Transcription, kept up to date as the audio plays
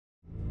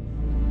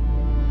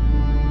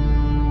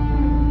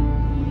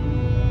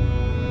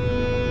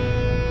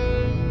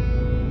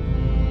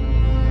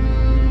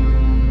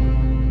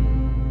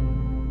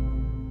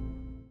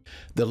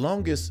The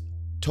longest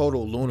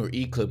total lunar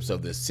eclipse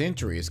of the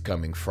century is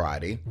coming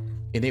Friday,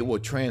 and it will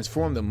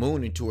transform the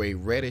moon into a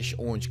reddish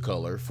orange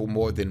color for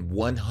more than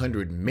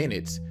 100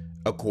 minutes,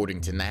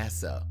 according to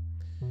NASA.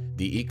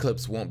 The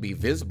eclipse won't be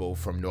visible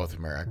from North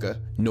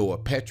America. Noah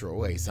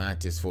Petro, a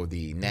scientist for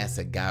the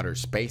NASA Goddard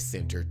Space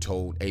Center,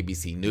 told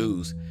ABC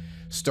News,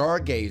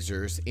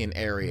 stargazers in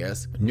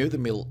areas near the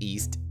Middle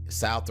East,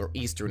 South or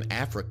Eastern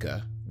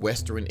Africa,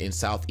 Western and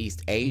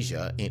Southeast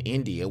Asia, and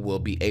India will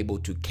be able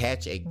to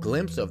catch a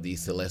glimpse of the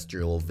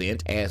celestial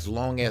event as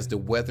long as the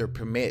weather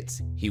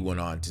permits, he went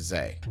on to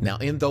say. Now,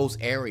 in those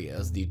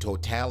areas, the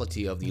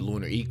totality of the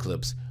lunar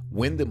eclipse,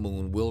 when the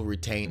moon will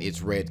retain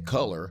its red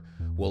color,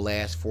 will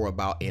last for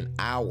about an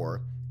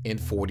hour and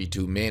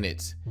 42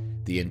 minutes.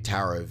 The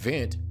entire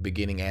event,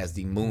 beginning as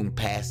the moon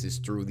passes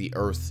through the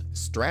Earth's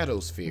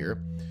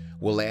stratosphere,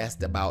 will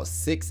last about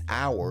 6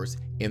 hours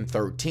and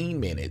 13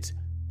 minutes,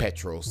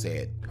 Petro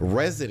said.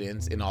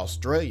 Residents in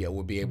Australia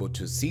will be able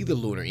to see the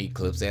lunar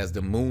eclipse as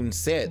the moon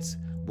sets,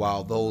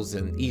 while those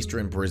in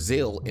eastern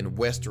Brazil and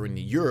western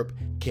Europe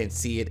can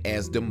see it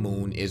as the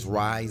moon is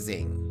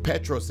rising.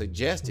 Petro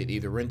suggested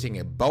either renting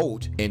a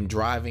boat and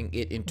driving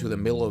it into the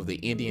middle of the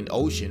Indian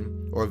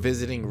Ocean or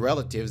visiting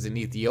relatives in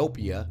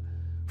Ethiopia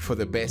for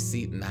the best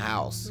seat in the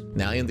house.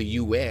 Now, in the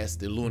US,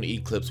 the lunar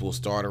eclipse will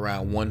start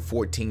around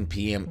 1:14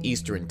 p.m.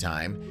 Eastern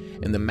Time,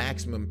 and the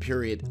maximum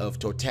period of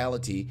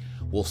totality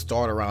will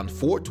start around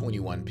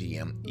 4:21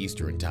 p.m.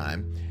 Eastern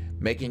Time,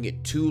 making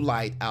it too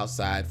light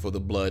outside for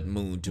the blood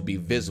moon to be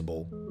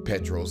visible,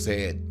 Petro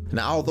said.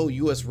 Now, although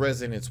U.S.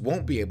 residents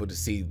won't be able to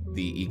see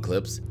the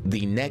eclipse,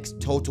 the next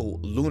total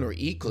lunar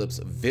eclipse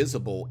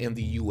visible in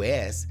the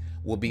U.S.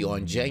 will be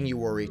on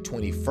January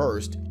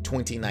 21st,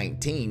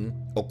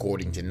 2019,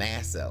 according to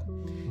NASA.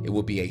 It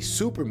will be a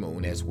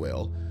supermoon as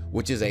well,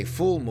 which is a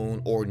full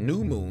moon or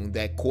new moon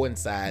that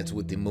coincides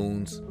with the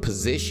moon's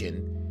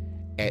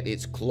position at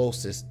its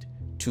closest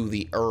to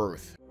the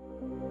Earth.